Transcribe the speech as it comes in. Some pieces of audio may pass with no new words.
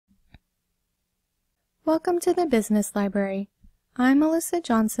Welcome to the Business Library. I'm Melissa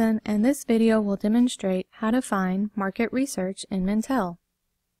Johnson, and this video will demonstrate how to find market research in Mintel.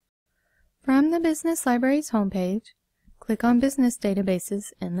 From the Business Library's homepage, click on Business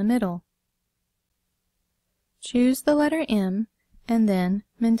Databases in the middle. Choose the letter M and then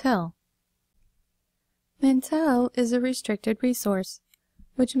Mintel. Mintel is a restricted resource,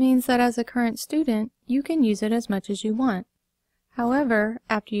 which means that as a current student, you can use it as much as you want. However,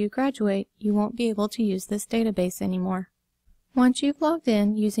 after you graduate, you won't be able to use this database anymore. Once you've logged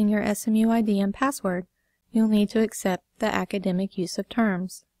in using your SMU ID and password, you'll need to accept the academic use of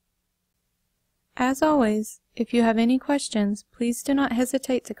terms. As always, if you have any questions, please do not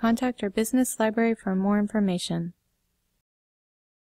hesitate to contact your business library for more information.